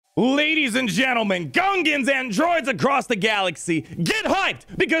Ladies and gentlemen, Gungans and droids across the galaxy, get hyped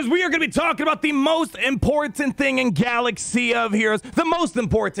because we are going to be talking about the most important thing in Galaxy of Heroes, the most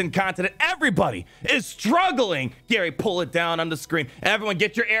important continent. Everybody is struggling. Gary, pull it down on the screen. Everyone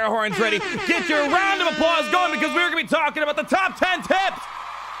get your air horns ready. Get your round of applause going because we're going to be talking about the top 10 tips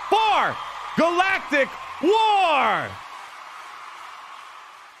for Galactic War.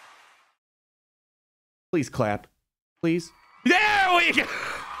 Please clap. Please. There we go.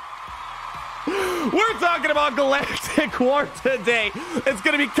 We're talking about Galactic War today. It's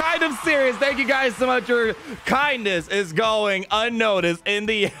going to be kind of serious. Thank you guys so much. Your kindness is going unnoticed in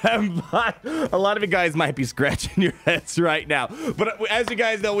the end. A lot of you guys might be scratching your heads right now. But as you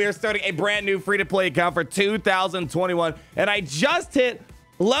guys know, we are starting a brand new free-to-play account for 2021. And I just hit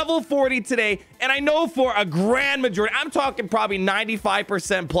level 40 today. And I know for a grand majority, I'm talking probably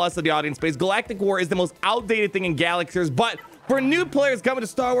 95% plus of the audience base, Galactic War is the most outdated thing in Galaxies. But for new players coming to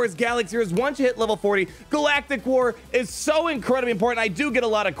Star Wars Galaxy Heroes, once you hit level 40, Galactic War is so incredibly important. I do get a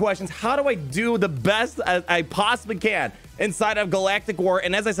lot of questions. How do I do the best I possibly can inside of Galactic War?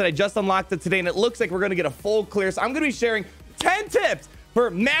 And as I said, I just unlocked it today, and it looks like we're going to get a full clear. So I'm going to be sharing 10 tips for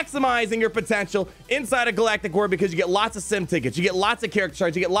maximizing your potential inside of Galactic War because you get lots of sim tickets, you get lots of character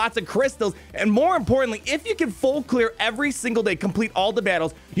cards, you get lots of crystals, and more importantly, if you can full clear every single day, complete all the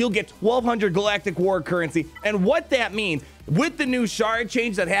battles, you'll get 1,200 Galactic War currency. And what that means, with the new shard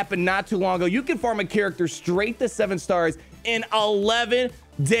change that happened not too long ago, you can farm a character straight to 7 stars in 11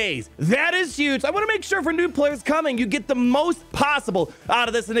 days. That is huge. I want to make sure for new players coming, you get the most possible out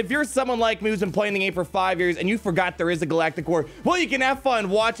of this. And if you're someone like me who's been playing the game for 5 years and you forgot there is a Galactic War, well, you can have fun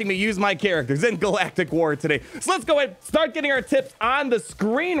watching me use my characters in Galactic War today. So let's go ahead and start getting our tips on the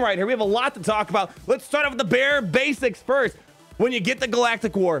screen right here. We have a lot to talk about. Let's start off with the bare basics first. When you get the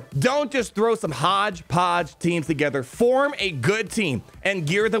Galactic War, don't just throw some hodgepodge teams together. Form a good team and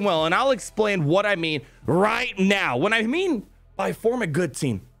gear them well. And I'll explain what I mean right now. When I mean by form a good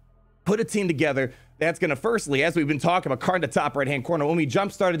team, put a team together that's going to, firstly, as we've been talking about, card in the top right-hand corner, when we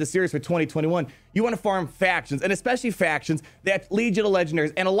jump started the series for 2021, you want to farm factions, and especially factions that lead you to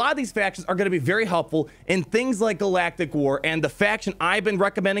legendaries. And a lot of these factions are going to be very helpful in things like Galactic War. And the faction I've been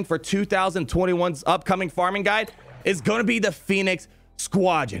recommending for 2021's upcoming farming guide is going to be the Phoenix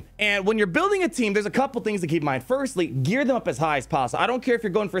Squadron. And when you're building a team, there's a couple things to keep in mind. Firstly, gear them up as high as possible. I don't care if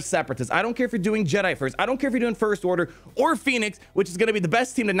you're going for Separatists. I don't care if you're doing Jedi first. I don't care if you're doing First Order or Phoenix, which is going to be the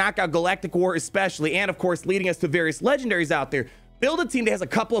best team to knock out Galactic War especially, and of course leading us to various legendaries out there. Build a team that has a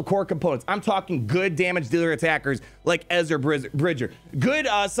couple of core components. I'm talking good damage dealer attackers like Ezra Bridger. Good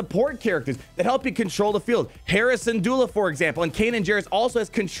support characters that help you control the field. Harrison Dula, for example, and Kanan Jarrus also has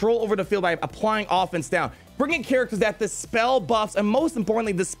control over the field by applying offense down. Bring in characters that dispel buffs and most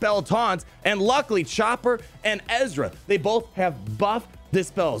importantly, dispel taunts. And luckily, Chopper and Ezra, they both have buff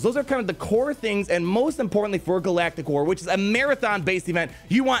dispels. Those are kind of the core things. And most importantly for Galactic War, which is a marathon-based event,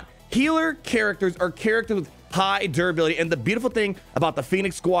 you want healer characters or characters with high durability. And the beautiful thing about the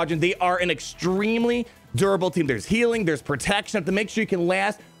Phoenix Squadron, they are an extremely durable team. There's healing, there's protection to make sure you can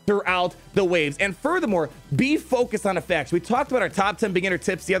last throughout the waves. And furthermore, be focused on a faction. We talked about our top 10 beginner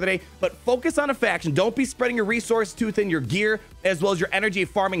tips the other day, but focus on a faction. Don't be spreading your resources too thin, your gear, as well as your energy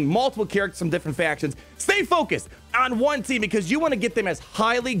farming multiple characters from different factions. Stay focused on one team because you want to get them as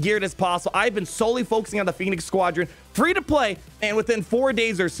highly geared as possible. I've been solely focusing on the Phoenix Squadron, free to play, and within 4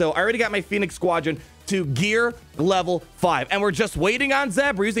 days or so, I already got my Phoenix Squadron to gear level 5, and we're just waiting on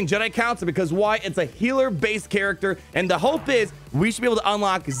Zeb. We're using Jedi Council because why? It's a healer based character, and the hope is we should be able to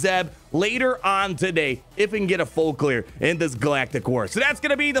unlock Zeb later on today if we can get a full clear in this Galactic War. So that's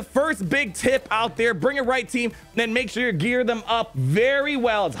going to be the first big tip out there. Bring a right team, then make sure you gear them up very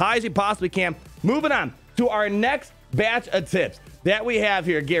well, as high as you possibly can. Moving on to our next batch of tips that we have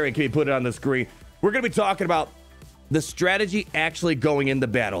here. Gary, can you put it on the screen? We're going to be talking about the strategy actually going into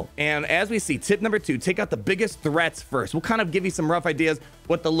battle. And as we see, tip number 2, take out the biggest threats first. We'll kind of give you some rough ideas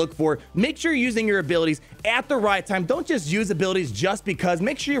what to look for. Make sure you're using your abilities at the right time. Don't just use abilities just because.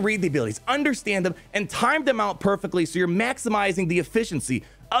 Make sure you read the abilities, understand them, and time them out perfectly so you're maximizing the efficiency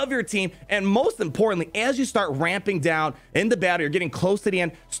of your team. And most importantly, as you start ramping down in the battle, you're getting close to the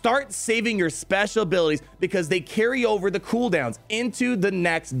end, start saving your special abilities because they carry over the cooldowns into the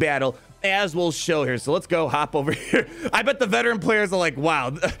next battle, as we'll show here. So let's go hop over here. I bet the veteran players are like, wow,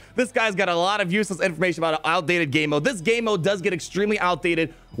 this guy's got a lot of useless information about outdated game mode. This game mode does get extremely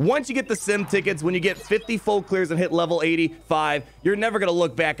outdated. Once you get the sim tickets, when you get 50 full clears and hit level 85, you're never going to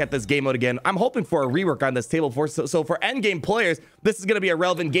look back at this game mode again. I'm hoping for a rework on this table so for endgame players, this is going to be a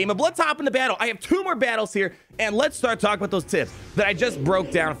relevant game mode. But let's hop into battle. I have 2 more battles here, and let's start talking about those tips that I just broke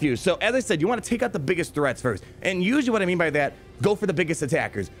down a few. So as I said, you want to take out the biggest threats first. And usually what I mean by that, go for the biggest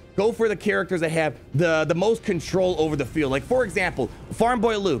attackers. Go for the characters that have the most control over the field. Like, for example, Farm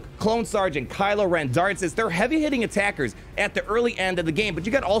Boy Luke, Clone Sergeant, Kylo Ren, Dartsis. They're heavy-hitting attackers at the early end of the game, but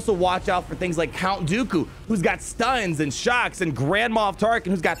you got to also watch out for things like Count Dooku, who's got stuns and shocks, and Grand Moff Tarkin,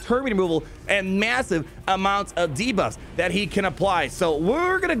 who's got turret removal and massive amounts of debuffs that he can apply. So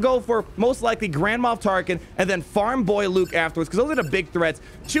we're going to go for most likely Grand Moff Tarkin and then Farm Boy Luke afterwards, because those are the big threats.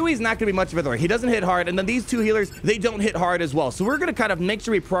 Chewie's not going to be much of a threat. He doesn't hit hard, and then these two healers, they don't hit hard as well. So we're going to kind of make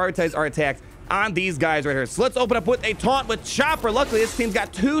sure we prioritize our attacks on these guys right here. So let's open up with a taunt with Chopper. Luckily, this team's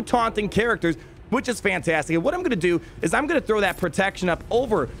got 2 taunting characters, which is fantastic. And what I'm going to do is I'm going to throw that protection up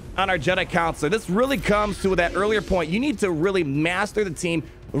over on our Jedi Counselor. This really comes to that earlier point. You need to really master the team,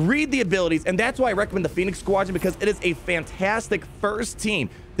 read the abilities, and that's why I recommend the Phoenix Squadron, because it is a fantastic first team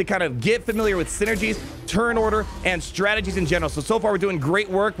to kind of get familiar with synergies, turn order, and strategies in general. So far we're doing great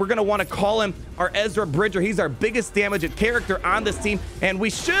work. We're going to want to call him our Ezra Bridger. He's our biggest damage character on this team, and we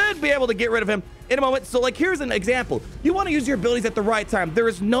should be able to get rid of him in a moment. So like, here's an example. You want to use your abilities at the right time. There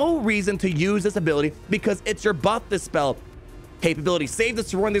is no reason to use this ability because it's your buff dispel capability. Save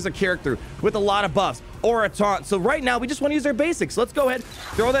this for when there's a character with a lot of buffs or a taunt. So right now we just want to use our basics. Let's go ahead,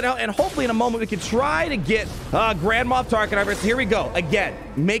 throw that out, and hopefully in a moment we can try to get Grand Moff Tarkin over. So here we go. Again,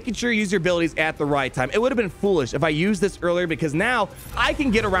 making sure you use your abilities at the right time. It would have been foolish if I used this earlier, because now I can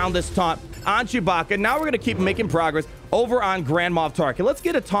get around this taunt on Chewbacca. Now we're going to keep making progress over on Grand Moff Tarkin. Let's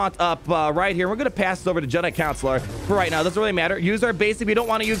get a taunt up right here. We're going to pass this over to Jedi Counselor for right now. Doesn't really matter. Use our basic. We don't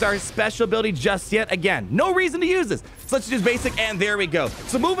want to use our special ability just yet. Again, no reason to use this. So let's use basic, and there we go.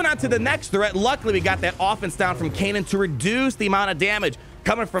 So moving on to the next threat. Luckily, we got that offense down from Kanan to reduce the amount of damage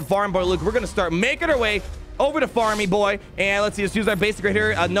coming from Farm Boy Luke. We're going to start making our way over to Farmy Boy, and let's see, just use our basic right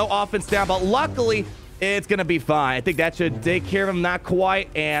here. No offense down, but luckily it's gonna be fine. I think that should take care of him. Not quite,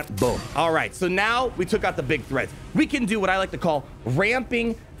 and boom. All right, so now we took out the big threats. We can do what I like to call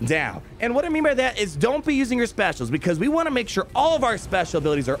ramping down. And what I mean by that is don't be using your specials, because we want to make sure all of our special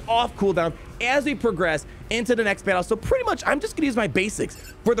abilities are off cooldown as we progress into the next battle. So pretty much I'm just gonna use my basics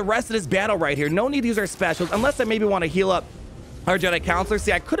for the rest of this battle right here. No need to use our specials unless I maybe want to heal up our Jedi Counselor.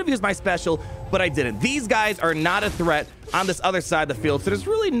 See, I could have used my special, but I didn't. These guys are not a threat on this other side of the field, so there's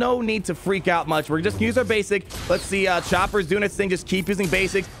really no need to freak out much. We're just gonna use our basic. Let's see, Chopper's doing its thing. Just keep using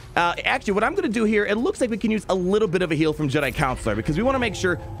basics. Actually, what I'm gonna do here, it looks like we can use a little bit of a heal from Jedi Counselor, because we want to make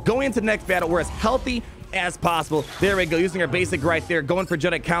sure going into the next battle we're as healthy as possible. There we go, using our basic right there, going for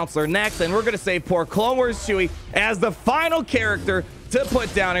Jedi Counselor next, and we're gonna save poor Clone Wars Chewie as the final character to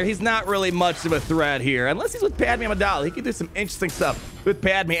put down here. He's not really much of a threat here, unless he's with Padme Amidala. He can do some interesting stuff with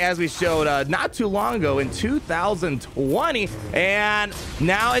Padme, as we showed not too long ago in 2020. And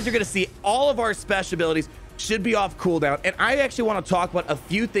now, as you're gonna see, all of our special abilities should be off cooldown. And I actually want to talk about a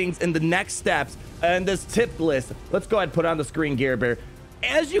few things in the next steps and this tip list. Let's go ahead and put on the screen, Gear Bear.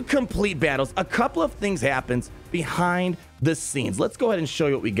 As you complete battles, a couple of things happens behind the scenes. Let's go ahead and show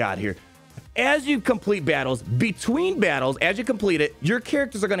you what we got here. As you complete battles, between battles, as you complete it, your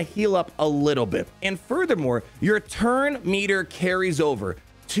characters are going to heal up a little bit. And furthermore, your turn meter carries over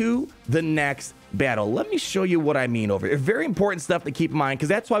to the next battle. Let me show you what I mean over here. Very important stuff to keep in mind, because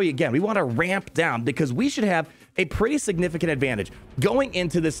that's why we want to ramp down, because we should have a pretty significant advantage going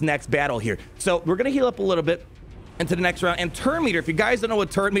into this next battle here. So we're going to heal up a little bit into the next round. And turn meter, if you guys don't know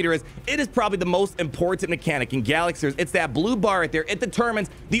what turn meter is, it is probably the most important mechanic in Galaxy. It's that blue bar right there. It determines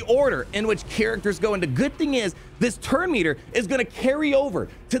the order in which characters go. And the good thing is this turn meter is going to carry over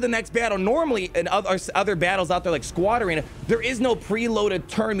to the next battle. Normally in other battles out there like Squad Arena, there is no preloaded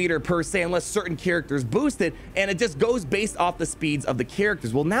turn meter per se unless certain characters boost it, and it just goes based off the speeds of the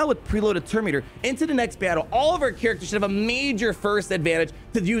characters. Well, now with preloaded turn meter into the next battle, all of our characters should have a major first advantage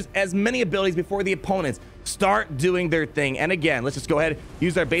to use as many abilities before the opponents start doing their thing. And again, let's just go ahead,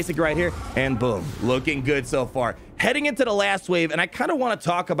 use our basic right here, and boom, looking good so far. Heading into the last wave, and I kind of want to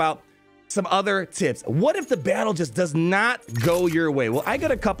talk about some other tips. What if the battle just does not go your way? Well, I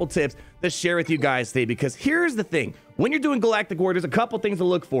got a couple tips to share with you guys today, because here's the thing. When you're doing Galactic War, there's a couple things to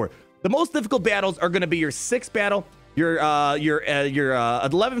look for. The most difficult battles are going to be your 6th battle, your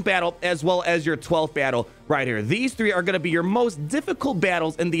 11th battle, as well as your 12th battle right here. These three are going to be your most difficult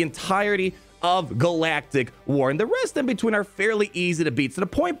battles in the entirety of Galactic War, and the rest in between are fairly easy to beat. So the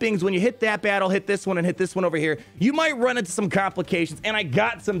point being is when you hit that battle, hit this one, and hit this one over here, you might run into some complications. And I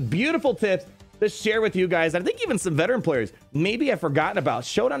got some beautiful tips to share with you guys. I think even some veteran players maybe have forgotten about.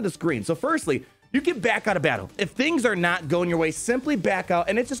 Show it on the screen. So firstly, you can back out of battle. If things are not going your way, simply back out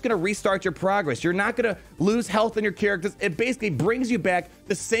and it's just gonna restart your progress. You're not gonna lose health in your characters. It basically brings you back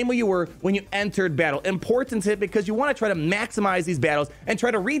the same way you were when you entered battle. Important tip, because you wanna try to maximize these battles and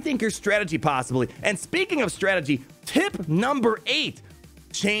try to rethink your strategy possibly. And speaking of strategy, tip number 8,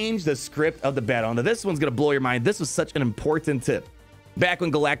 change the script of the battle. Now this one's gonna blow your mind. This was such an important tip back when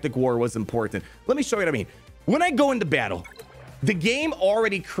Galactic War was important. Let me show you what I mean. When I go into battle, the game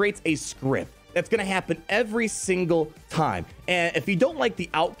already creates a script that's going to happen every single time. And if you don't like the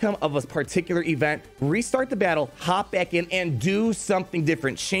outcome of a particular event, restart the battle, hop back in, and do something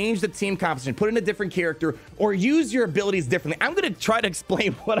different. Change the team composition, put in a different character, or use your abilities differently. I'm going to try to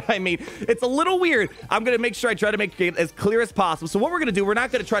explain what I mean. It's a little weird. I'm going to make sure I try to make it as clear as possible. So what we're going to do, we're not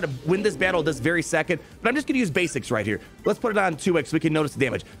going to try to win this battle this very second, but I'm just going to use basics right here. Let's put it on 2x so we can notice the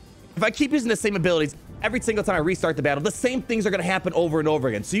damage. If I keep using the same abilities, every single time I restart the battle, the same things are going to happen over and over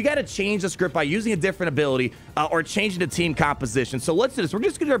again. So you got to change the script by using a different ability or changing the team composition. So let's do this. We're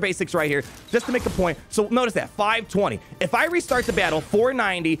just going to do our basics right here just to make a point. So notice that, 520. If I restart the battle,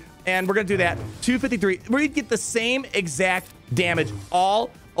 490, and we're going to do that, 253, we're going to get the same exact damage all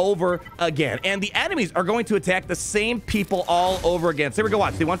over again, and the enemies are going to attack the same people all over again. So here we go,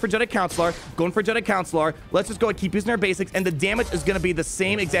 watch. They went for Jedi Counselor, going for Jedi Counselor. Let's just go and keep using our basics, and the damage is going to be the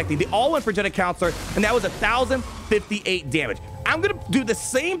same exactly. They all went for Jedi Counselor, and that was 1,058 damage. I'm going to do the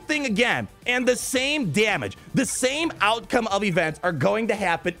same thing again, and the same damage, the same outcome of events are going to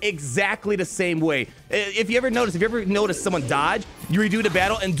happen exactly the same way. If you ever notice someone dodge, you redo the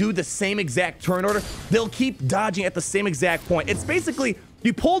battle and do the same exact turn order, they'll keep dodging at the same exact point. It's basically,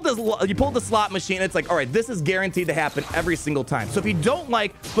 you pulled the slot machine, and it's like, all right, this is guaranteed to happen every single time. So if you don't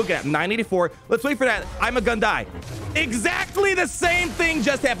like, look at that, 984. Let's wait for that. I'm a gun die. Exactly the same thing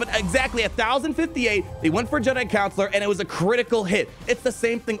just happened. Exactly 1,058. They went for Jedi Counselor, and it was a critical hit. It's the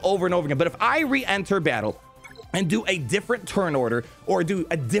same thing over and over again. But if I re-enter battle and do a different turn order or do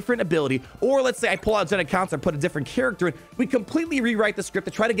a different ability, or let's say I pull out Jedi Counselor and put a different character in, we completely rewrite the script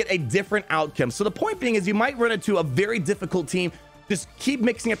to try to get a different outcome. So the point being is you might run into a very difficult team. Just keep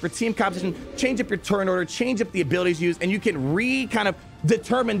mixing up your team composition, change up your turn order, change up the abilities used, and you can kind of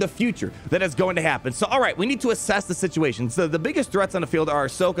determine the future that is going to happen. So, all right, we need to assess the situation. So the biggest threats on the field are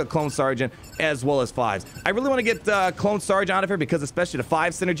Ahsoka, Clone Sergeant, as well as Fives. I really want to get Clone Sergeant out of here because especially the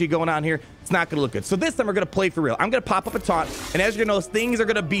 5 synergy going on here, it's not going to look good. So this time we're going to play for real. I'm going to pop up a taunt, and as you know, things are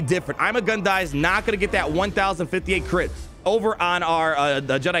going to be different. I'm a gun die is not going to get that 1,058 crit. Over on our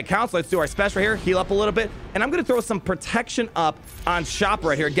Jedi Council, let's do our special here, heal up a little bit, and I'm going to throw some protection up on Shop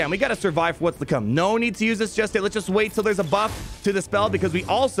right here. Again, we got to survive for what's to come. No need to use this just yet. Let's just wait till there's a buff to the spell because we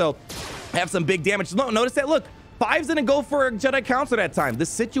also have some big damage. Notice that, look, Fives didn't go for a Jedi Council that time. The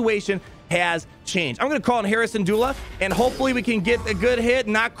situation has changed. I'm going to call in Harrison Dula, and hopefully we can get a good hit.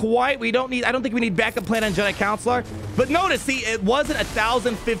 Not quite. I don't think we need backup plan on Jedi Counselor, but notice, see, it wasn't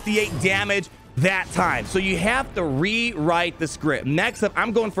 1,058 damage that time. So you have to rewrite the script. Next up,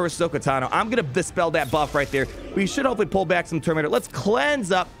 I'm going for Ahsoka Tano. I'm going to dispel that buff right there. We should hopefully pull back some Terminator. Let's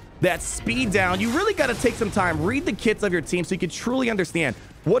cleanse up that speed down. You really got to take some time, read the kits of your team so you can truly understand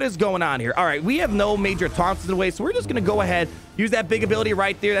what is going on here. All right, we have no major taunts in the way, so we're just going to go ahead, use that big ability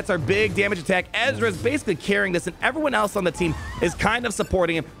right there. That's our big damage attack. Ezra's basically carrying this, and everyone else on the team is kind of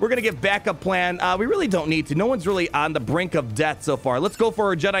supporting him. We're going to give backup plan. We really don't need to. No one's really on the brink of death so far. Let's go for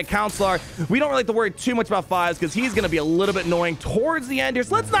our Jedi Counselor. We don't really have to worry too much about Fives because he's going to be a little bit annoying towards the end here,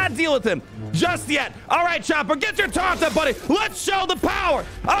 so let's not deal with him just yet. All right, Chopper, get your taunt up, buddy. Let's show the power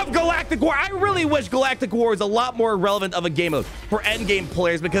of Galactic War. I really wish Galactic War was a lot more relevant of a game mode for endgame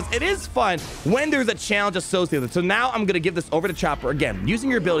players because it is fun when there's a challenge associated with it. So now I'm going to give this over to Chopper again, using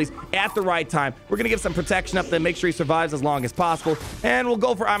your abilities at the right time. We're going to give some protection up there, make sure he survives as long as possible, and we'll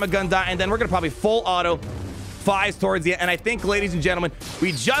go for I'm a gun die, and then we're going to probably full auto Fives towards the end. And I think, ladies and gentlemen,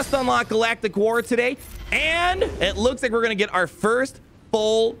 we just unlocked Galactic War today, and it looks like we're going to get our first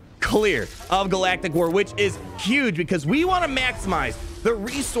full clear of Galactic War, which is huge because we want to maximize the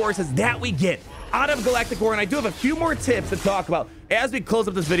resources that we get out of Galactic War. And I do have a few more tips to talk about as we close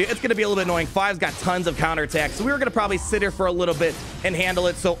up this video. It's going to be a little bit annoying. Five's got tons of counterattacks, so we're going to probably sit here for a little bit and handle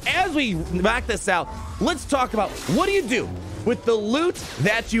it. So as we back this out, let's talk about what do you do with the loot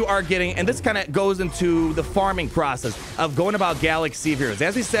that you are getting. And this kind of goes into the farming process of going about Galaxy of Heroes.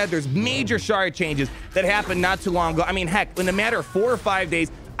 As we said, there's major shard changes that happened not too long ago. I mean, heck, in a matter of 4 or 5 days,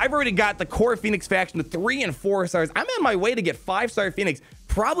 I've already got the core Phoenix faction to 3 and 4 stars. I'm on my way to get 5-star Phoenix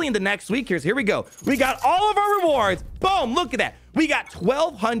probably in the next week. Here we go. We got all of our rewards. Boom, look at that. We got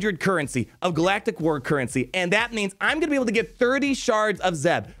 1,200 currency of Galactic War currency, and that means I'm going to be able to get 30 shards of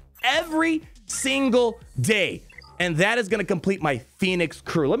Zeb every single day. and that is going to complete my Phoenix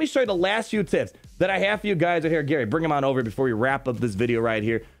crew. Let me show you the last few tips that I have for you guys right here. Gary, bring them on over before we wrap up this video right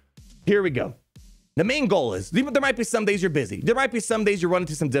here. Here we go. The main goal is, there might be some days you're busy. There might be some days you're running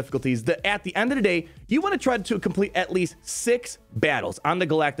into some difficulties. At the end of the day, you want to try to complete at least 6 battles on the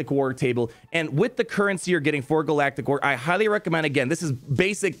Galactic War table. And with the currency you're getting for Galactic War, I highly recommend, again, this is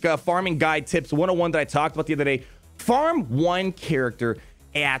basic farming guide tips 101 that I talked about the other day. Farm 1 character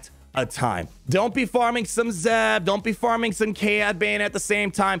at a time. Don't be farming some Zeb. Don't be farming some Cad Bane at the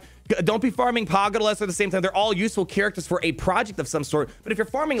same time. Don't be farming Pagodaless at the same time. They're all useful characters for a project of some sort. But if you're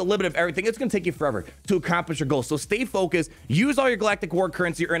farming a little bit of everything, it's going to take you forever to accomplish your goals. So stay focused. Use all your Galactic War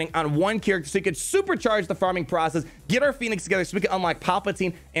currency you're earning on 1 character so you can supercharge the farming process. Get our Phoenix together so we can unlock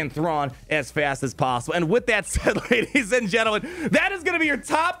Palpatine and Thrawn as fast as possible. And with that said, ladies and gentlemen, that is going to be your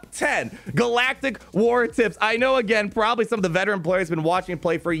top 10 Galactic War tips. I know, again, probably some of the veteran players have been watching me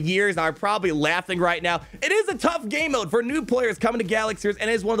play for years and are probably laughing right now. It is a tough game mode for new players coming to Galaxy Series, and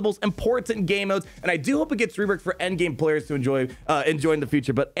it is one of the most important game modes, and I do hope it gets reworked for endgame players to enjoy in the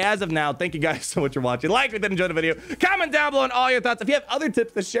future. But as of now, thank you guys so much for watching. Like if you did enjoy the video, comment down below on all your thoughts. If you have other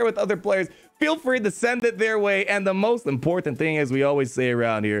tips to share with other players, feel free to send it their way. And the most important thing, as we always say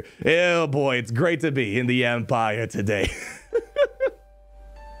around here, oh boy, it's great to be in the Empire today.